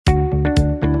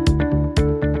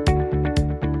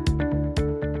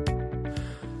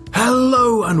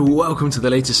and welcome to the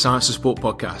latest Science of Sport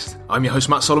podcast. I'm your host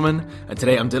Matt Solomon, and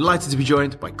today I'm delighted to be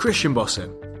joined by Christian Bosse.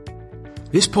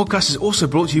 This podcast is also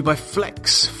brought to you by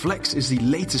Flex. Flex is the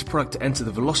latest product to enter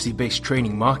the velocity-based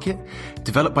training market,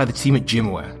 developed by the team at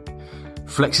Gymaware.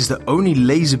 Flex is the only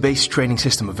laser-based training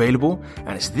system available,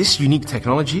 and it's this unique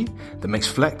technology that makes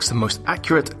Flex the most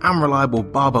accurate and reliable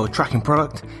barbell tracking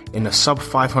product in the sub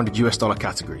 $500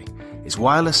 category. It's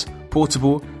wireless,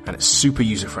 portable, and it's super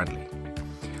user-friendly.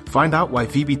 Find out why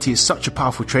VBT is such a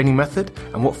powerful training method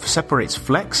and what separates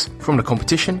Flex from the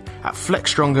competition at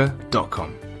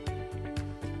flexstronger.com.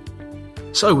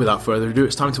 So without further ado,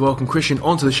 it's time to welcome Christian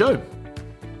onto the show.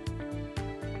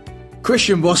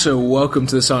 Christian Bosse, welcome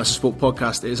to the Science of Sport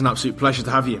podcast. It is an absolute pleasure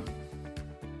to have you.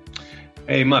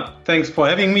 Hey Matt, thanks for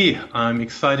having me. I'm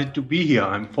excited to be here.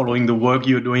 I'm following the work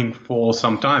you're doing for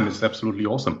some time. It's absolutely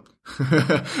awesome.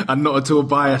 I'm not at all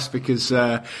biased because,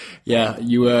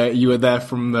 you were there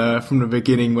from the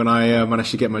beginning when I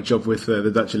managed to get my job with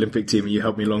the Dutch Olympic team, and you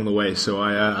helped me along the way. So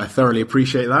I thoroughly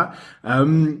appreciate that.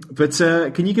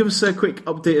 But can you give us a quick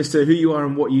update as to who you are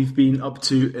and what you've been up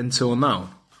to until now?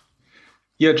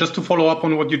 Yeah, just to follow up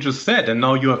on what you just said, and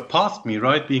now you have passed me,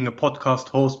 right? Being a podcast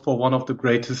host for one of the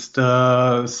greatest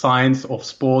science of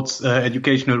sports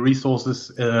educational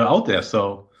resources out there.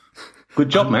 So. Good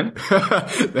job, man.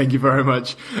 Thank you very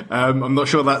much. I'm not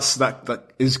sure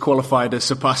that is qualified as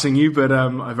surpassing you, but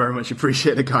I very much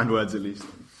appreciate the kind words at least.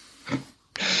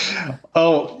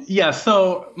 Oh, yeah.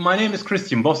 So my name is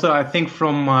Christian Bosse. I think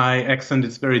from my accent,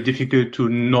 it's very difficult to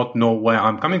not know where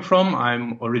I'm coming from.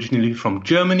 I'm originally from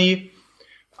Germany.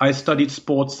 I studied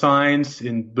sports science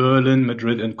in Berlin,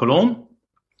 Madrid, and Cologne.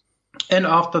 And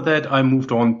after that, I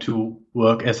moved on to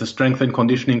work as a strength and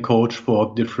conditioning coach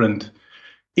for different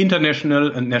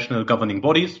international and national governing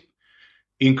bodies,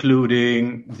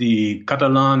 including the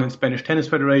Catalan and Spanish Tennis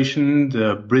Federation,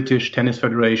 the British Tennis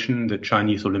Federation, the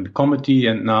Chinese Olympic Committee,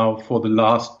 and now for the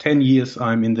last 10 years,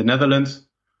 I'm in the Netherlands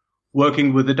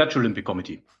working with the Dutch Olympic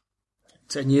Committee.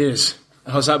 10 years.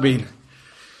 How's that been?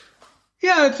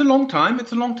 Yeah, it's a long time.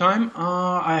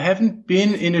 I haven't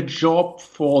been in a job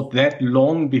for that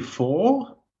long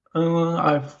before.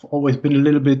 I've always been a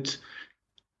little bit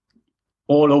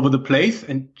all over the place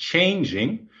and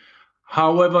changing.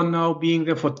 However, now being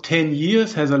there for 10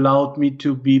 years has allowed me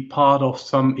to be part of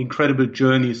some incredible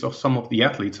journeys of some of the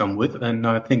athletes I'm with. And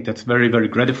I think that's very, very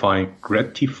gratifying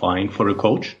for a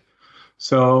coach.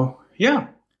 So yeah,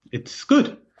 it's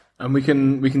good. And we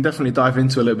can definitely dive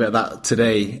into a little bit of that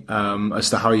today, as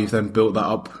to how you've then built that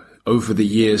up over the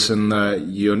years. And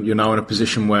you're now in a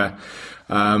position where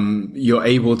you're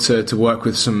able to work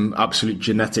with some absolute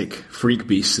genetic freak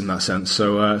beasts in that sense.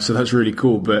 So that's really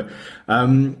cool. But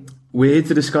we're here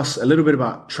to discuss a little bit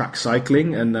about track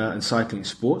cycling and cycling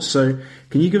sports. So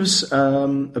can you give us a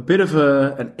bit of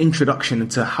an introduction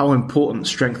into how important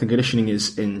strength and conditioning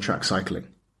is in track cycling?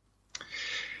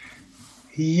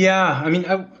 Yeah, I mean,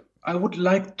 I would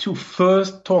like to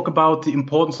first talk about the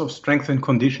importance of strength and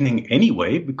conditioning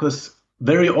anyway, because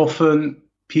very often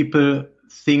people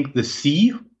think the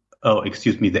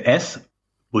S,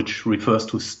 which refers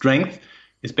to strength,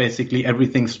 is basically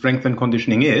everything strength and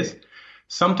conditioning is.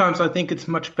 Sometimes I think it's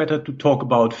much better to talk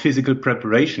about physical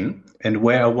preparation. And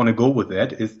where I want to go with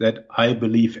that is that I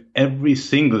believe every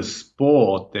single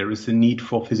sport, there is a need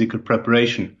for physical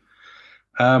preparation.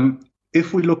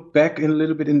 If we look back a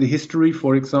little bit in the history,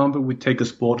 for example, we take a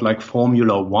sport like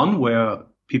Formula One, where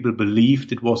people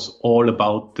believed it was all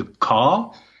about the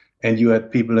car. And you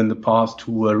had people in the past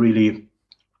who were really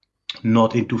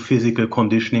not into physical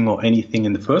conditioning or anything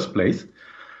in the first place.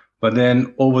 But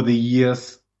then over the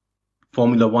years,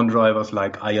 Formula One drivers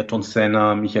like Ayrton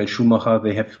Senna, Michael Schumacher,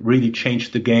 they have really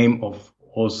changed the game of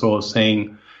also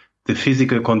saying the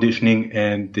physical conditioning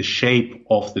and the shape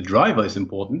of the driver is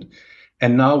important.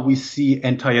 And now we see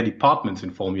entire departments in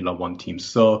Formula One teams.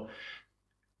 So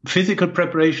physical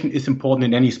preparation is important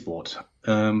in any sport.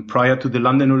 Prior to the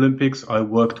London Olympics, I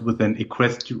worked with an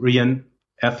equestrian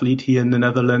athlete here in the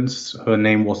Netherlands. Her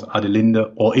name was is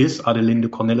Adelinde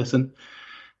Cornelissen.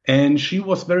 And she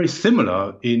was very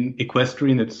similar in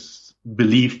equestrian. It's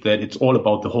believed that it's all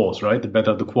about the horse, right? The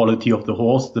better the quality of the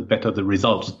horse, the better the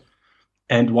results.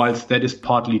 And whilst that is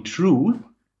partly true,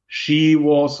 she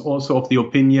was also of the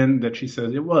opinion that she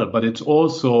says, well, but it's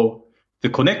also the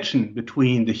connection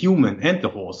between the human and the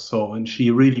horse. And she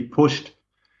really pushed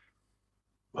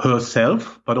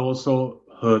herself, but also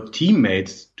her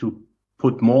teammates to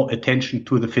put more attention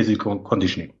to the physical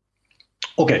conditioning.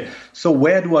 Okay, so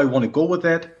where do I want to go with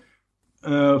that?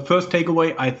 First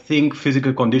takeaway, I think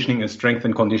physical conditioning and strength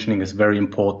and conditioning is very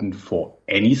important for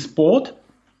any sport.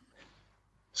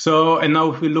 So, and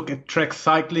now if we look at track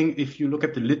cycling, if you look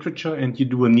at the literature and you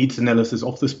do a needs analysis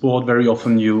of the sport, very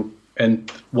often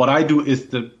and what I do is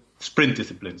the sprint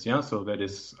disciplines, yeah? So that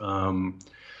is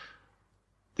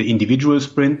the individual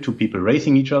sprint, 2 people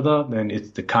racing each other. Then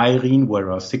it's the Keirin,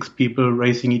 where are 6 people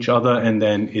racing each other. And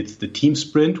then it's the team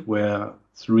sprint, where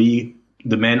the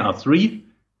men are 3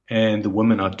 and the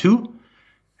women are 2.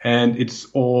 And it's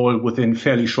all within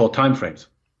fairly short time frames.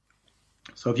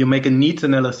 So if you make a needs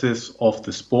analysis of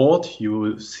the sport, you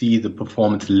will see the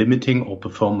performance limiting or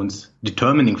performance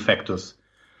determining factors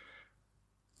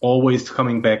always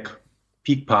coming back: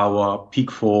 peak power,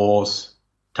 peak force,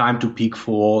 time to peak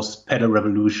force, pedal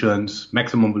revolutions,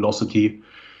 maximum velocity.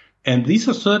 And these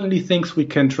are certainly things we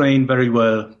can train very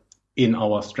well in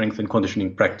our strength and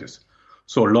conditioning practice.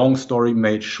 So long story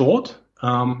made short,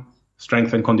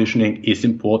 strength and conditioning is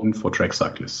important for track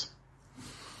cyclists.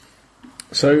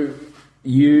 So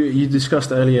you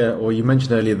discussed earlier, or you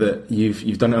mentioned earlier, that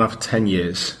you've done it now for 10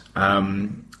 years,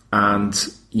 and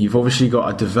you've obviously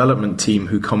got a development team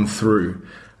who come through,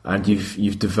 and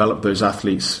you've developed those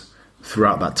athletes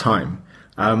throughout that time.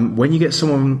 When you get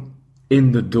someone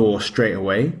in the door straight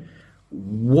away,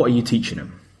 what are you teaching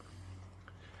them?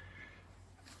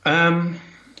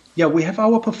 We have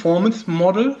our performance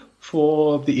model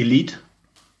for the elite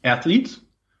athletes.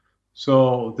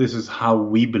 So this is how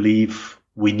we believe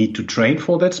we need to train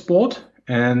for that sport.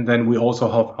 And then we also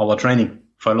have our training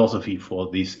philosophy for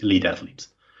these elite athletes.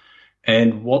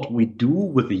 And what we do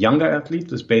with the younger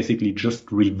athletes is basically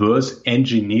just reverse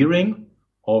engineering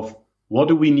of what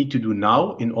do we need to do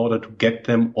now in order to get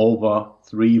them over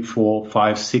 3, 4,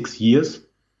 5, 6 years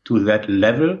to that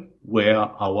level where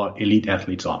our elite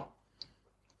athletes are.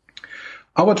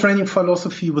 Our training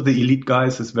philosophy with the elite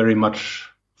guys is very much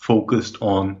focused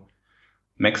on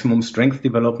maximum strength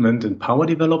development and power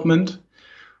development.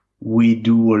 We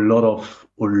do a lot of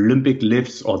Olympic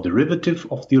lifts or derivative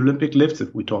of the Olympic lifts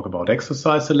if we talk about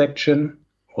exercise selection.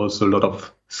 Also a lot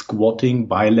of squatting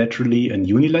bilaterally and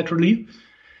unilaterally.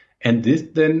 And this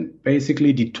then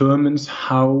basically determines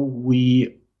how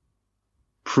we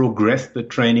progress the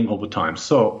training over time.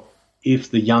 So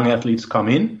if the young athletes come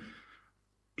in,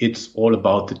 it's all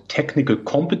about the technical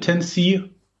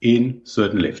competency in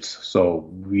certain lifts. So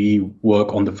we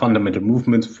work on the fundamental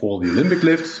movements for the Olympic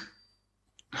lifts.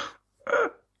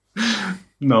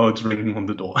 No, it's ringing on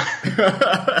the door.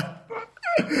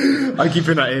 I'm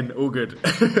keeping that in. All good.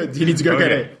 Do you need to go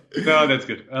get it? No, that's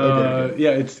good. Okay.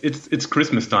 Yeah, it's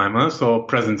Christmas time, huh? So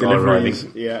presents are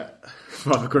arriving. Yeah,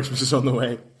 Father Christmas is on the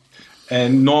way.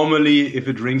 And normally, if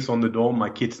it rings on the door, my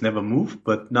kids never move.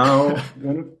 But now,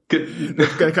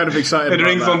 they're kind of excited. It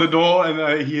rings that. on the door, and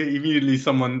I hear immediately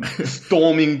someone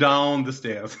storming down the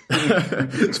stairs.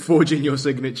 It's forging your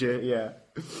signature. Yeah.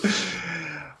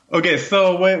 Okay,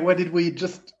 so where did we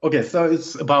just? Okay, so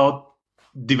it's about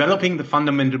developing the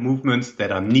fundamental movements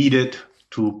that are needed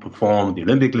to perform the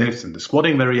Olympic lifts and the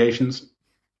squatting variations.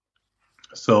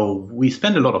 So we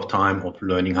spend a lot of time of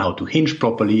learning how to hinge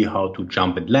properly, how to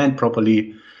jump and land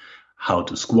properly, how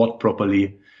to squat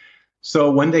properly.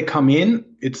 So when they come in,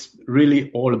 it's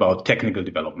really all about technical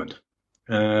development.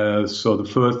 So the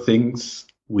first things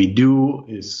we do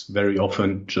is very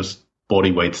often just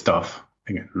body weight stuff.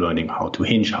 Again, learning how to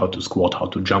hinge, how to squat, how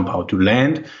to jump, how to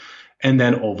land. And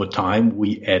then over time,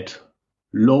 we add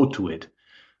load to it.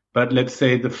 But let's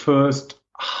say the first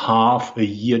half a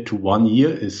year to 1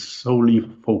 year is solely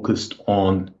focused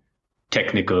on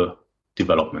technical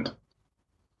development.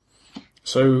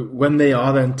 So when they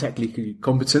are then technically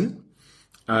competent,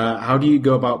 how do you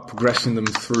go about progressing them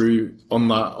through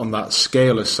on that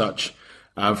scale as such,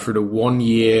 through the 1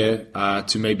 year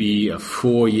to maybe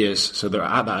 4 years, so they're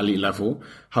at that elite level?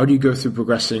 How do you go through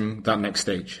progressing that next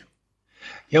stage?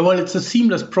 Yeah, well, it's a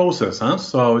seamless process, huh?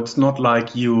 So it's not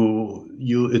like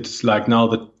it's like now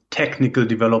the technical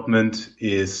development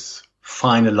is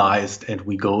finalized and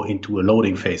we go into a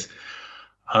loading phase.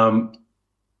 I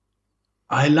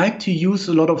like to use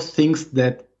a lot of things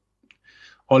let's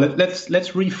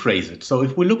rephrase it. So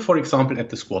if we look, for example, at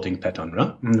the squatting pattern,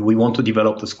 right? We want to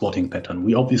develop the squatting pattern.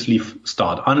 We obviously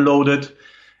start unloaded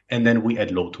and then we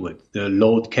add load to it. The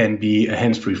load can be a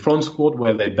hands-free front squat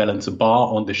where they balance a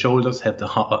bar on the shoulders, have the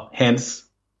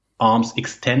arms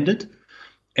extended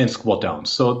and squat down.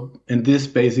 So in this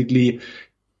basically,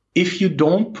 if you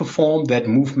don't perform that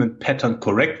movement pattern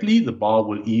correctly, the bar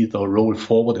will either roll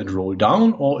forward and roll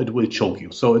down or it will choke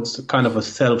you. So it's kind of a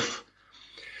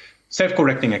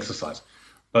self-correcting exercise.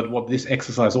 But what this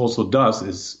exercise also does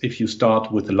is if you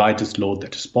start with the lightest load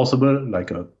that is possible,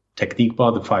 like a technique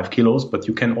bar, the 5 kilos, but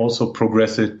you can also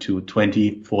progress it to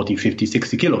 20, 40, 50,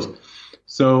 60 kilos.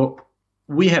 So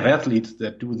we have athletes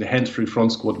that do the hands-free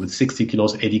front squat with 60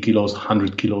 kilos, 80 kilos,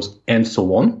 100 kilos, and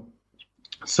so on.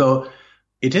 So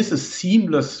it is a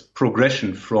seamless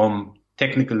progression from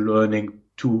technical learning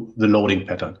to the loading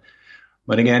pattern.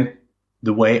 But again,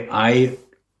 the way I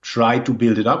try to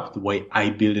build it up, the way I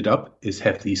build it up is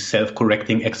have these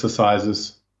self-correcting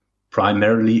exercises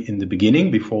primarily in the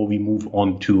beginning before we move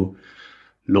on to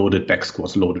loaded back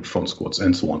squats, loaded front squats,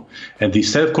 and so on. And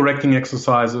these self-correcting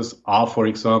exercises are, for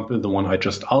example, the one I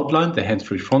just outlined, the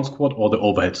hands-free front squat or the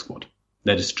overhead squat.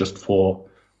 That is just for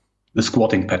the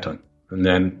squatting pattern. And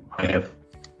then I have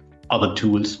other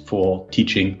tools for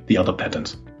teaching the other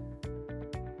patterns.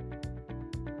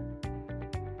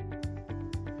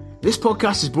 This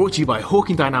podcast is brought to you by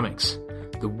Hawking Dynamics,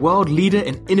 the world leader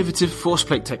in innovative force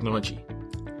plate technology.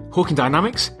 Hawking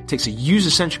Dynamics takes a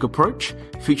user-centric approach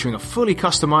featuring a fully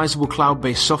customizable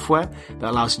cloud-based software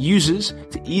that allows users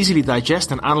to easily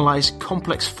digest and analyze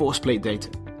complex force plate data.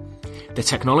 The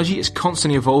technology is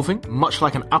constantly evolving, much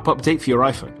like an app update for your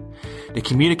iPhone. They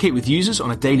communicate with users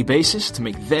on a daily basis to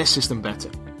make their system better.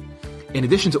 In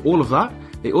addition to all of that,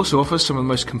 they also offer some of the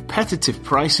most competitive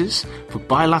prices for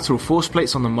bilateral force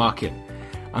plates on the market,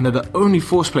 and they're the only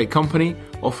force plate company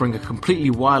offering a completely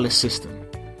wireless system.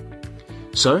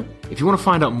 So, if you want to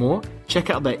find out more, check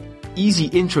out their easy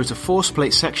intro to force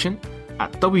plate section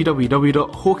at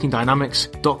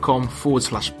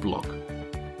www.hawkingdynamics.com/blog.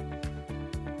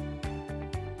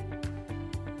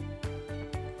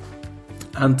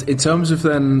 And in terms of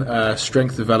then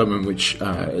strength development, which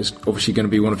is obviously going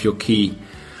to be one of your key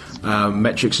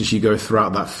metrics as you go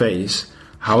throughout that phase,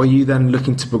 how are you then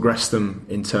looking to progress them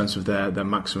in terms of their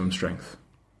maximum strength?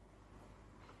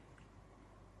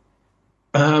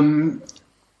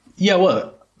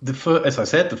 As I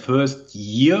said, the first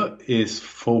year is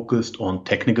focused on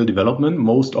technical development.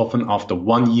 Most often after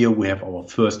 1 year, we have our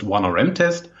first 1RM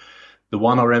test. The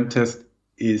 1RM test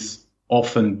is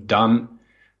often done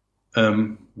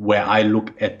where I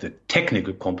look at the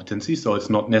technical competency. So it's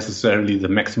not necessarily the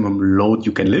maximum load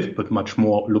you can lift, but much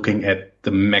more looking at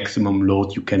the maximum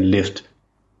load you can lift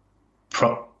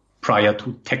prior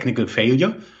to technical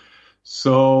failure.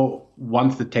 So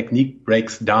once the technique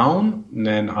breaks down,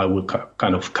 then I will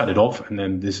kind of cut it off. And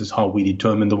then this is how we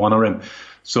determine the 1RM.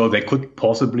 So they could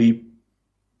possibly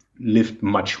lift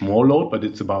much more load, but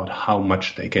it's about how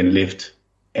much they can lift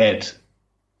at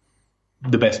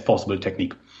the best possible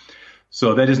technique.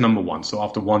 So that is number one. So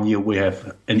after 1 year, we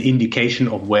have an indication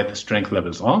of where the strength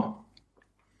levels are.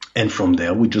 And from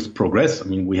there, we just progress. I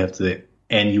mean, we have the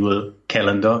annual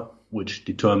calendar, which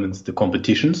determines the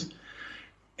competitions.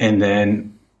 And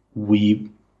then we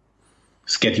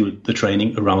schedule the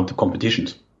training around the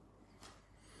competitions.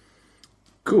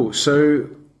 Cool. So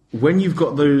when you've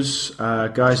got those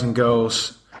guys and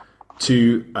girls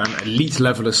to an elite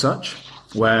level as such,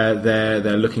 where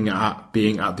they're looking at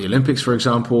being at the Olympics, for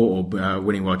example, or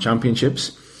winning world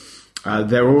championships,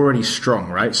 they're already strong,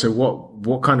 right? So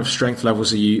what kind of strength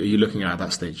levels are you looking at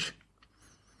that stage?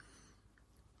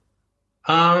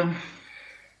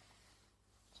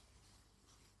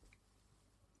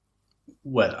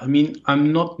 Well, I mean,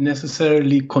 I'm not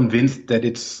necessarily convinced that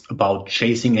it's about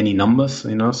chasing any numbers.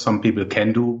 You know, some people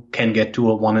can get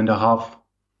to a 1.5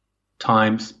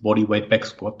 times body weight back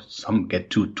squat. Some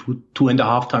get to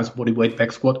 2.5 times body weight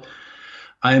back squat.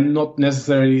 I'm not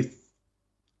necessarily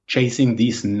chasing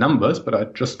these numbers, but I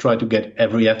just try to get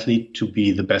every athlete to be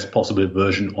the best possible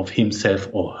version of himself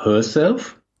or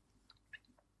herself.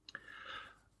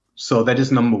 So that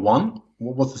is number one.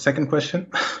 What was the second question?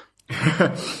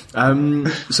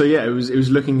 So yeah, it was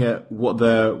looking at what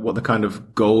the kind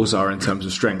of goals are in terms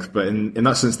of strength, but in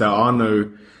that sense, there are no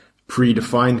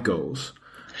predefined goals.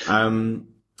 Well,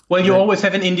 you always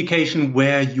have an indication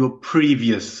where your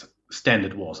previous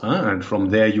standard was, huh? And from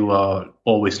there you are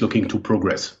always looking to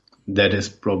progress. That is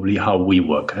probably how we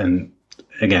work. And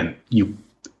again,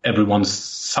 everyone's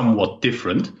somewhat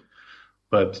different,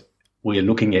 but we are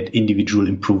looking at individual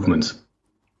improvements.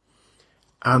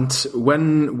 And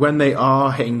when they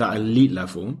are hitting that elite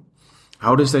level,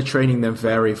 how does their training then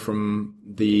vary from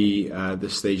the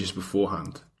stages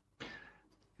beforehand?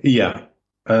 Yeah.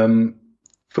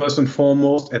 First and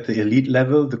foremost, at the elite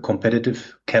level, the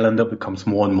competitive calendar becomes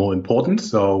more and more important.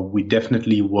 So we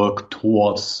definitely work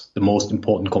towards the most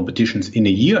important competitions in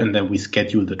a year, and then we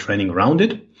schedule the training around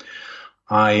it.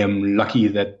 I am lucky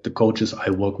that the coaches I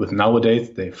work with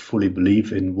nowadays, they fully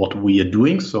believe in what we are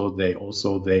doing. So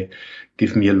they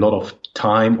give me a lot of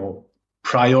time or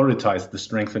prioritize the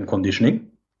strength and conditioning.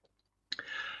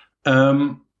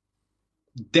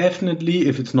 Definitely,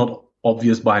 if it's not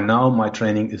obvious by now, my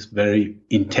training is very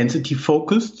intensity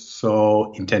focused.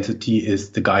 So intensity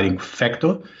is the guiding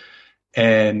factor.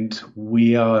 And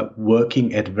we are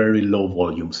working at very low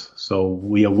volumes. So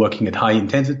we are working at high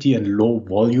intensity and low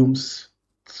volumes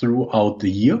throughout the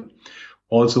year.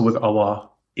 Also with our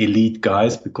elite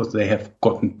guys, because they have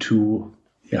gotten to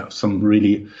some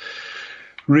really,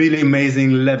 really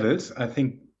amazing levels.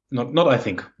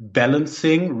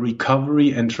 Balancing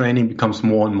recovery and training becomes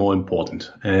more and more important.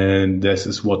 And this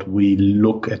is what we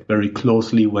look at very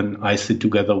closely when I sit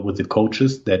together with the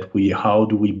coaches, how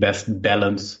do we best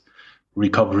balance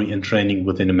recovery and training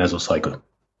within a mesocycle.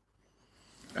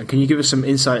 And can you give us some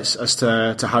insights as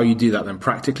to how you do that then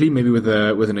practically, maybe with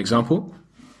an example?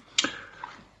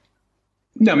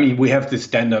 I mean, we have this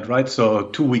standard, right? So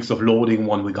 2 weeks of loading,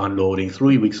 1 week unloading,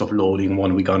 3 weeks of loading,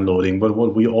 1 week unloading. But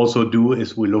what we also do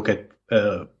is we look at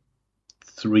a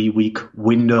 3-week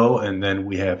window, and then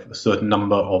we have a certain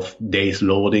number of days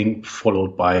loading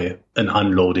followed by an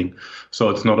unloading.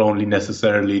 So it's not only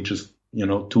necessarily just,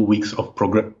 2 weeks of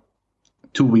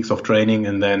 2 weeks of training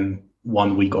and then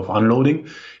 1 week of unloading.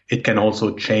 It can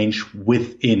also change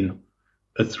within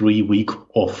a 3-week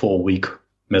or 4-week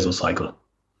mesocycle.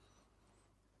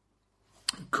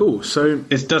 Cool. So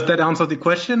does that answer the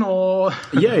question, or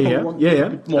yeah.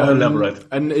 more elaborate?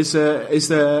 And is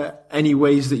there any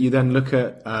ways that you then look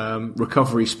at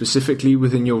recovery specifically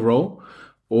within your role,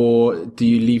 or do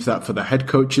you leave that for the head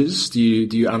coaches? Do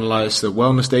you analyze the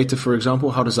wellness data, for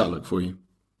example? How does that look for you?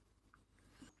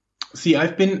 See,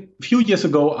 a few years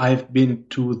ago, I've been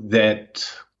to that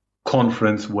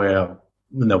conference where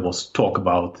there was talk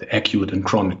about the acute and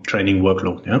chronic training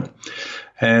workload. Yeah.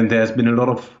 And there's been a lot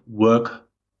of work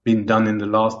been done in the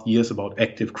last years about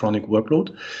active chronic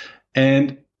workload.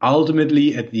 And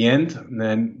ultimately at the end,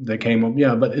 then they came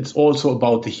up, but it's also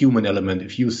about the human element.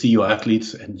 If you see your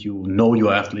athletes and you know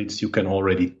your athletes, you can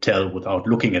already tell without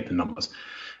looking at the numbers.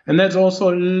 And that's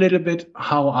also a little bit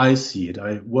how I see it.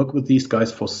 I work with these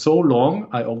guys for so long.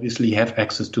 I obviously have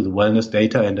access to the wellness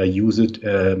data and I use it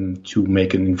to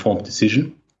make an informed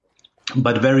decision.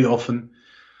 But very often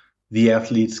the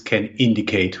athletes can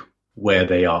indicate where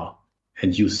they are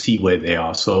and you see where they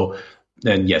are. So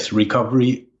then, yes,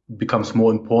 recovery becomes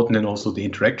more important and also the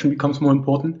interaction becomes more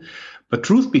important. But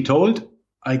truth be told,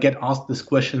 I get asked this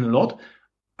question a lot.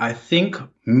 I think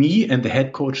me and the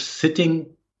head coach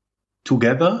sitting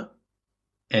together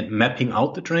and mapping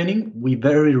out the training, we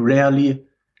very rarely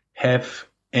have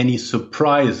any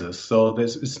surprises. So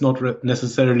it's not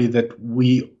necessarily that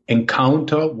we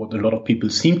encounter what a lot of people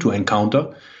seem to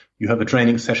encounter. You have a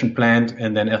training session planned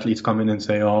and then athletes come in and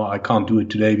say, oh, I can't do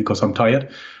it today because I'm tired.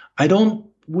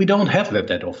 We don't have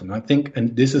that often, I think.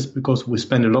 And this is because we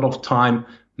spend a lot of time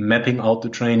mapping out the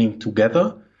training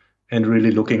together and really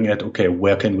looking at, okay,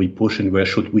 where can we push and where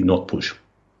should we not push?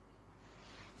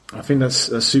 I think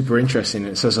that's super interesting.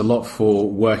 It says a lot for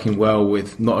working well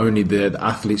with not only the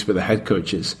athletes, but the head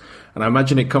coaches. And I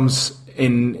imagine it comes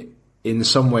in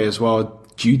some way as well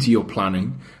due to your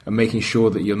planning and making sure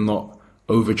that you're not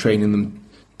overtraining them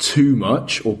too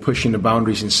much or pushing the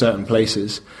boundaries in certain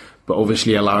places, but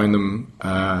obviously allowing them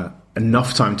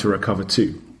enough time to recover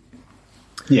too.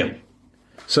 Yeah.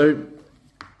 So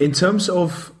in terms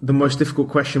of the most difficult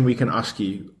question we can ask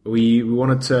you, we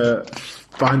wanted to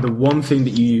find the one thing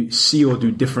that you see or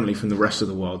do differently from the rest of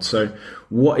the world. So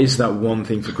what is that one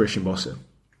thing for Christian Bosse?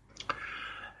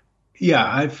 Yeah,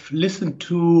 I've listened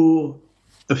to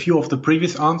a few of the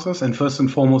previous answers, and first and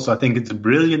foremost, I think it's a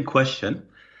brilliant question.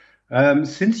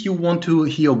 Since you want to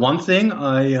hear one thing,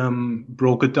 I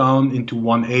broke it down into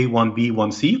 1A, 1B,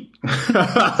 1C.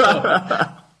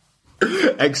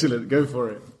 Excellent, go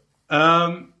for it.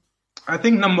 I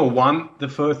think number one, the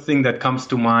first thing that comes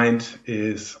to mind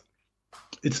is,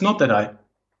 it's not that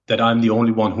I'm the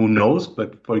only one who knows,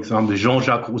 but for example,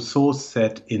 Jean-Jacques Rousseau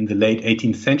said in the late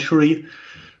 18th century,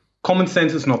 common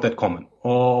sense is not that common.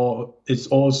 Or it's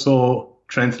also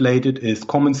translated as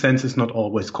common sense is not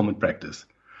always common practice.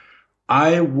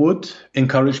 I would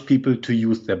encourage people to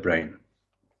use their brain.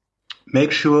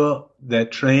 Make sure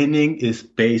that training is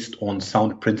based on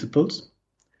sound principles.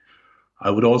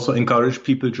 I would also encourage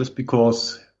people, just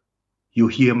because you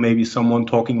hear maybe someone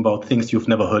talking about things you've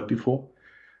never heard before,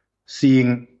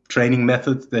 seeing training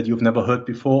methods that you've never heard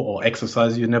before or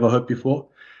exercise you've never heard before,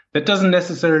 that doesn't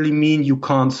necessarily mean you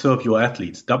can't serve your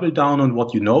athletes. Double down on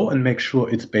what you know and make sure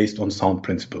it's based on sound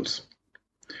principles.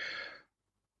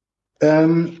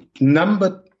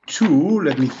 Number two,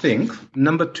 let me think.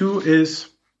 Number two is,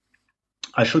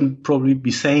 I shouldn't probably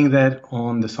be saying that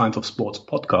on the Science of Sports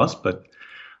podcast, but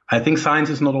I think science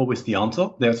is not always the answer.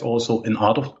 There's also an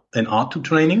art to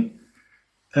training.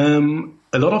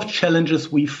 a lot of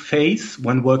challenges we face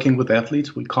when working with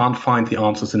athletes. We can't find the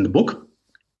answers in the book.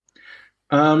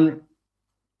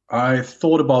 I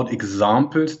thought about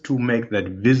examples to make that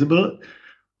visible.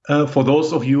 For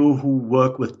those of you who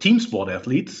work with team sport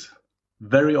athletes,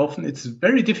 very often it's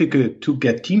very difficult to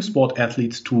get team sport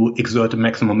athletes to exert a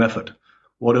maximum effort.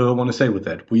 What do I want to say with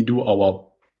that? We do our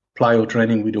plyo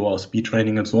training, we do our speed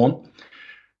training and so on.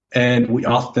 And we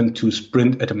ask them to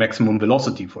sprint at a maximum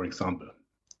velocity, for example.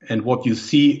 And what you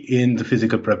see in the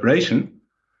physical preparation,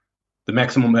 the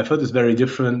maximum effort is very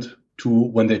different to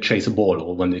when they chase a ball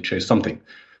or when they chase something.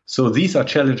 So these are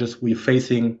challenges we're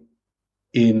facing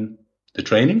in the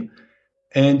training,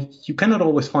 and you cannot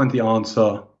always find the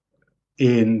answer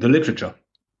in the literature.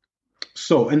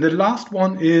 So, and the last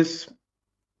one is,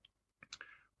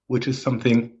 which is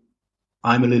something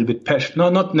I'm a little bit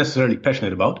not necessarily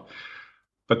passionate about,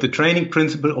 but the training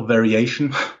principle of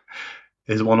variation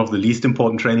is one of the least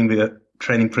important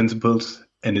training principles,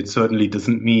 and it certainly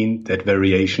doesn't mean that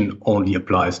variation only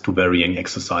applies to varying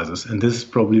exercises. And this is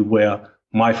probably where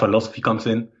my philosophy comes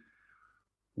in.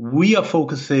 We are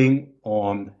focusing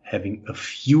on having a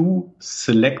few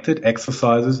selected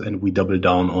exercises, and we double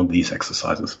down on these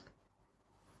exercises.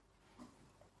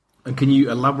 And can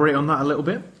you elaborate on that a little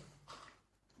bit?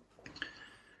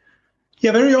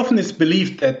 Yeah, very often it's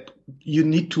believed that you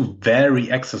need to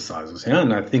vary exercises. Yeah?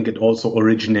 And I think it also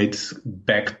originates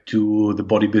back to the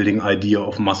bodybuilding idea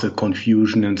of muscle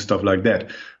confusion and stuff like that.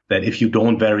 That if you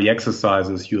don't vary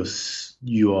exercises,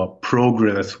 your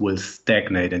progress will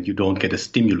stagnate and you don't get a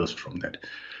stimulus from that.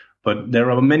 But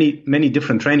there are many, many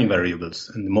different training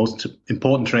variables. And the most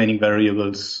important training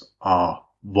variables are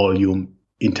volume,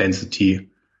 intensity,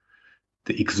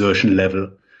 the exertion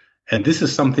level. And this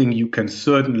is something you can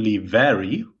certainly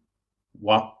vary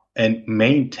and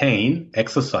maintain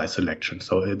exercise selection.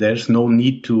 So there's no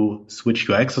need to switch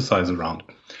your exercise around.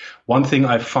 One thing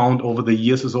I've found over the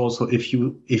years is also if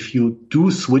you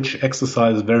do switch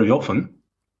exercise very often,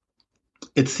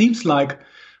 it seems like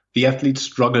the athletes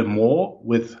struggle more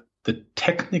with the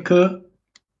technical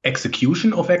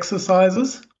execution of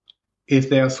exercises if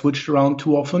they are switched around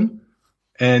too often,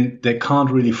 and they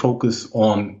can't really focus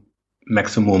on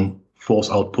maximum force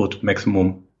output,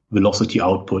 maximum velocity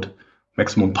output,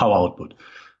 maximum power output.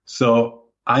 So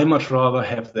I much rather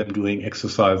have them doing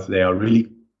exercise they are really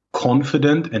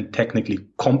confident and technically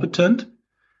competent,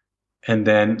 and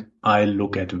then I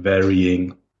look at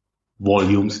varying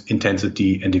volumes,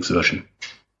 intensity, and exertion.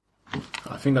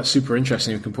 I think that's super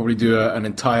interesting. We can probably do an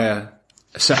entire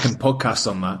second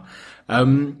podcast on that.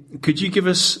 Could you give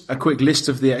us a quick list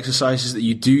of the exercises that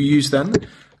you do use then?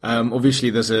 Obviously,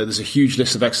 there's a huge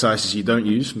list of exercises you don't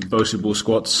use: Bosu ball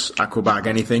squats, acrobat,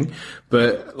 anything.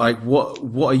 But like, what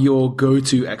are your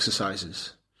go-to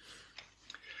exercises?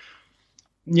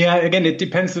 Yeah, again, it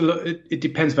depends. It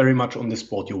depends very much on the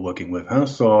sport you're working with. Huh?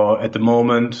 So at the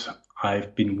moment,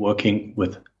 I've been working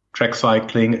with track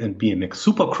cycling and BMX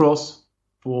Supercross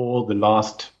for the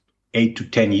last 8 to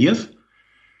 10 years.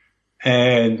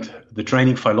 And the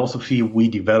training philosophy we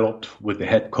developed with the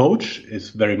head coach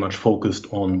is very much focused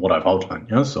on what I've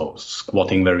outlined. Yeah? So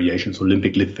squatting variations,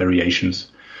 Olympic lift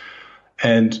variations.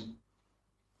 And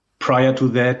prior to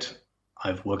that,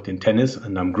 I've worked in tennis,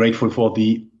 and I'm grateful for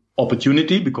the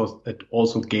opportunity because it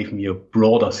also gave me a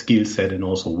broader skill set and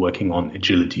also working on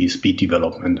agility, speed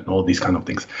development, and all these kind of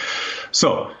things.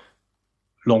 So,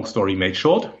 long story made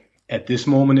short, at this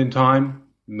moment in time,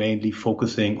 mainly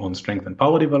focusing on strength and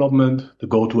power development. The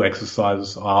go-to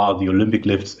exercises are the Olympic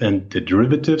lifts and the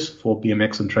derivatives for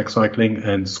BMX and track cycling,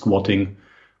 and squatting,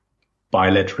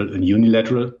 bilateral and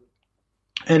unilateral.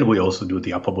 And we also do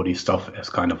the upper body stuff as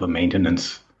kind of a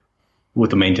maintenance,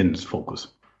 with a maintenance focus.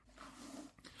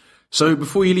 So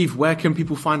before you leave, where can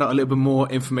people find out a little bit more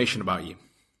information about you?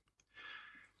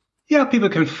 Yeah, people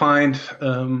can find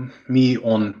me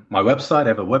on my website. I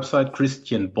have a website,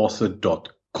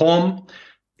 christianbosse.com.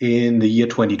 In the year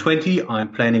 2020,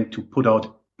 I'm planning to put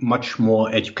out much more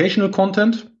educational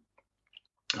content.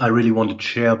 I really want to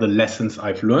share the lessons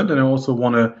I've learned, and I also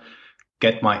want to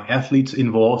get my athletes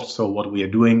involved. So what we are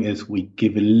doing is we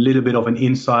give a little bit of an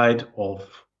insight of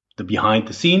the behind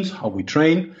the scenes, how we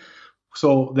train.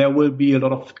 So there will be a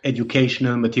lot of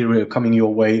educational material coming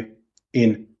your way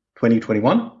in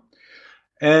 2021.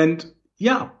 And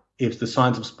yeah, if the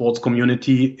Science of Sports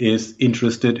community is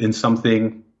interested in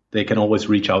something, they can always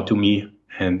reach out to me,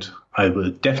 and I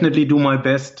will definitely do my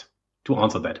best to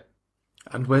answer that.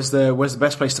 And where's the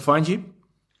best place to find you?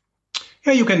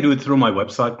 Yeah, you can do it through my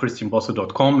website,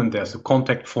 christianbosse.com, and there's a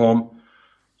contact form.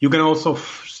 You can also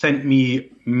send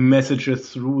me messages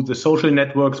through the social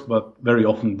networks, but very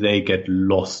often they get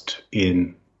lost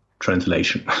in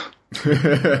translation.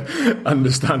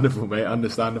 Understandable, mate.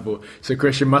 Understandable. So,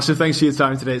 Christian, massive thanks for your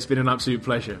time today. It's been an absolute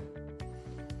pleasure.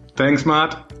 Thanks,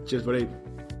 Matt. Cheers, buddy.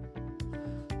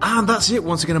 And that's it.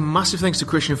 Once again, a massive thanks to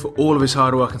Christian for all of his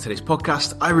hard work on today's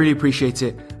podcast. I really appreciate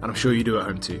it, and I'm sure you do at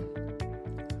home too.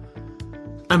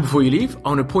 And before you leave, I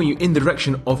want to point you in the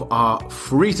direction of our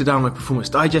free-to-download Performance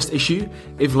Digest issue.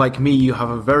 If, like me, you have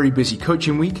a very busy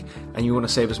coaching week and you want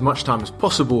to save as much time as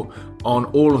possible on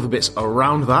all of the bits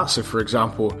around that, so for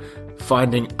example,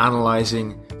 finding,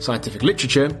 analysing scientific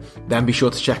literature, then be sure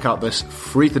to check out this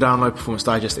free-to-download Performance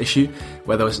Digest issue,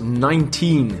 where there was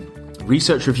 19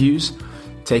 research reviews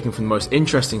taken from the most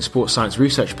interesting sports science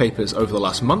research papers over the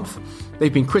last month.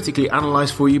 They've been critically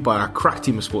analysed for you by our crack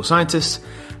team of sports scientists,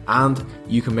 and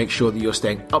you can make sure that you're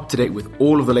staying up to date with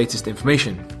all of the latest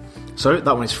information. So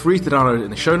that one is free to download in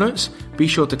the show notes. Be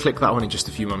sure to click that one in just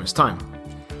a few moments' time.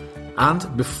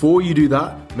 And before you do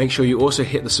that, make sure you also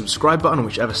hit the subscribe button on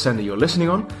whichever sender you're listening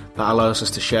on. That allows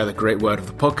us to share the great word of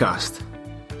the podcast.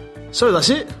 So that's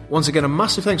it. Once again, a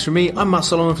massive thanks from me. I'm Matt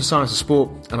Solomon for Science and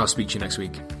Sport, and I'll speak to you next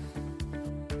week.